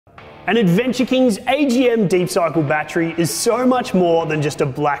An Adventure King's AGM deep cycle battery is so much more than just a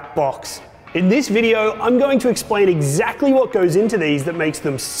black box. In this video, I'm going to explain exactly what goes into these that makes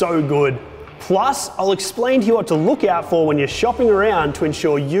them so good. Plus, I'll explain to you what to look out for when you're shopping around to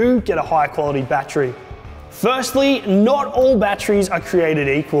ensure you get a high quality battery. Firstly, not all batteries are created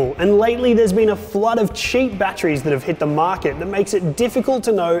equal, and lately there's been a flood of cheap batteries that have hit the market that makes it difficult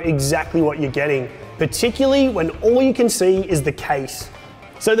to know exactly what you're getting, particularly when all you can see is the case.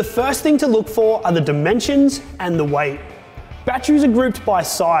 So the first thing to look for are the dimensions and the weight. Batteries are grouped by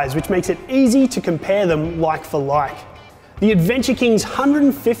size, which makes it easy to compare them like for like. The Adventure King's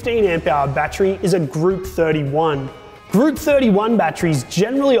 115 amp hour battery is a Group 31. Group 31 batteries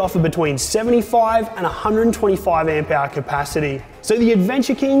generally offer between 75 and 125 amp hour capacity, so the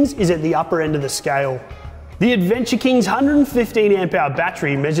Adventure King's is at the upper end of the scale. The Adventure King's 115 amp hour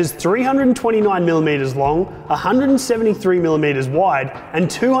battery measures 329mm long, 173mm wide, and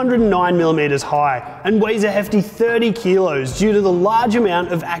 209mm high, and weighs a hefty 30 kilos due to the large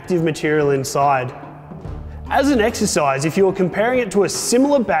amount of active material inside. As an exercise, if you are comparing it to a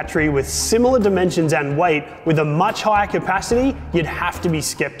similar battery with similar dimensions and weight with a much higher capacity, you'd have to be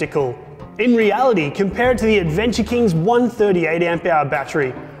skeptical. In reality, compare it to the Adventure King's 138 amp hour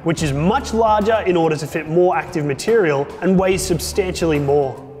battery, which is much larger in order to fit more active material and weighs substantially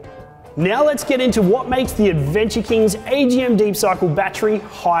more. Now let's get into what makes the Adventure King's AGM deep cycle battery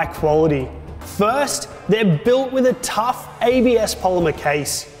high quality. First, they're built with a tough ABS polymer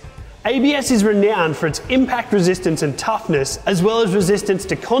case. ABS is renowned for its impact resistance and toughness, as well as resistance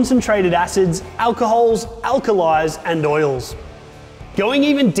to concentrated acids, alcohols, alkalis, and oils. Going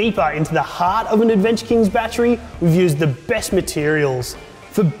even deeper into the heart of an Adventure King's battery, we've used the best materials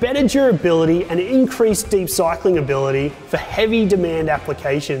for better durability and increased deep cycling ability for heavy demand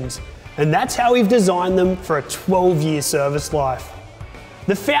applications. And that's how we've designed them for a 12-year service life.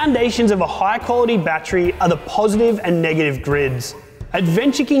 The foundations of a high quality battery are the positive and negative grids.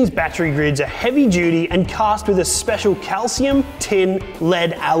 Adventure King's battery grids are heavy duty and cast with a special calcium, tin,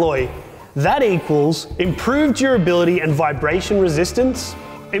 lead alloy. That equals improved durability and vibration resistance,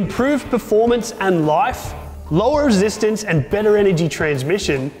 improved performance and life, lower resistance and better energy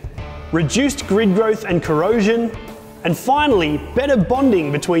transmission, reduced grid growth and corrosion, and finally, better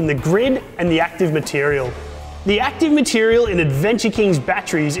bonding between the grid and the active material. The active material in Adventure King's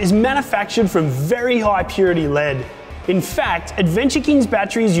batteries is manufactured from very high purity lead. In fact, Adventure King's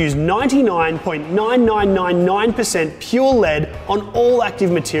batteries use 99.9999% pure lead on all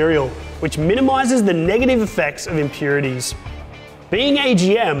active material, which minimizes the negative effects of impurities. Being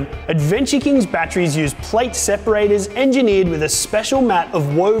AGM, Adventure King's batteries use plate separators engineered with a special mat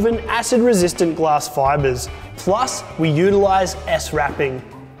of woven acid-resistant glass fibers. Plus, we utilize S-wrapping.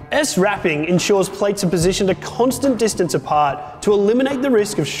 S-wrapping ensures plates are positioned a constant distance apart to eliminate the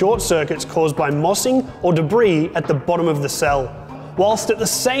risk of short circuits caused by mossing or debris at the bottom of the cell, whilst at the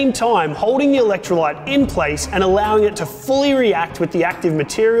same time holding the electrolyte in place and allowing it to fully react with the active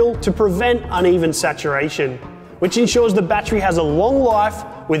material to prevent uneven saturation, which ensures the battery has a long life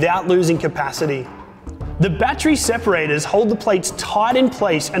without losing capacity. The battery separators hold the plates tight in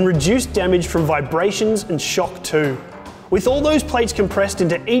place and reduce damage from vibrations and shock too. With all those plates compressed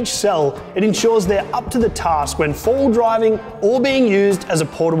into each cell, it ensures they're up to the task when four-wheel driving or being used as a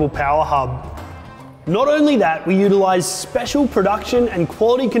portable power hub. Not only that, we utilize special production and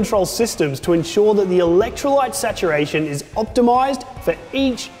quality control systems to ensure that the electrolyte saturation is optimized for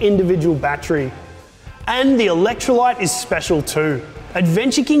each individual battery. And the electrolyte is special too.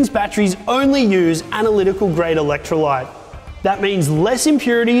 Adventure King's batteries only use analytical grade electrolyte. That means less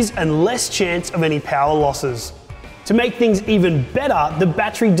impurities and less chance of any power losses. To make things even better, the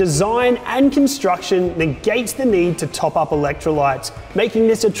battery design and construction negates the need to top up electrolytes, making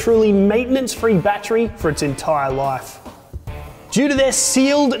this a truly maintenance-free battery for its entire life. Due to their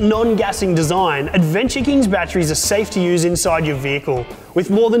sealed, non-gassing design, Adventure King's batteries are safe to use inside your vehicle, with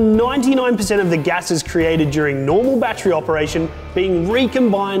more than 99% of the gases created during normal battery operation being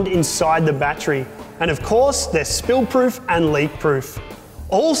recombined inside the battery. And of course, they're spill-proof and leak-proof.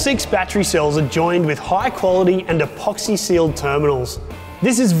 All 6 battery cells are joined with high quality and epoxy sealed terminals.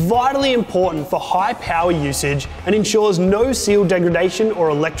 This is vitally important for high power usage and ensures no seal degradation or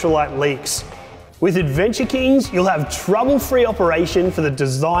electrolyte leaks. With Adventure King's, you'll have trouble-free operation for the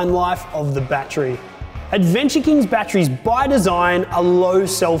design life of the battery. Adventure King's batteries by design are low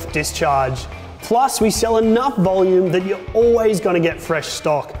self-discharge. Plus, we sell enough volume that you're always going to get fresh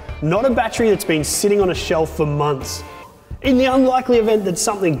stock, not a battery that's been sitting on a shelf for months. In the unlikely event that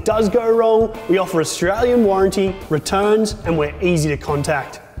something does go wrong, we offer Australian warranty, returns, and we're easy to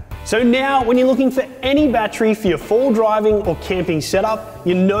contact. So now, when you're looking for any battery for your fall driving or camping setup,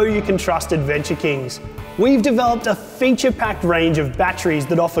 you know you can trust Adventure Kings. We've developed a feature-packed range of batteries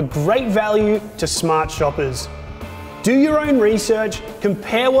that offer great value to smart shoppers. Do your own research,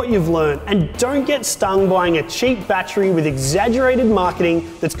 compare what you've learned, and don't get stung buying a cheap battery with exaggerated marketing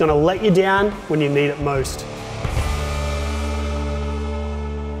that's going to let you down when you need it most.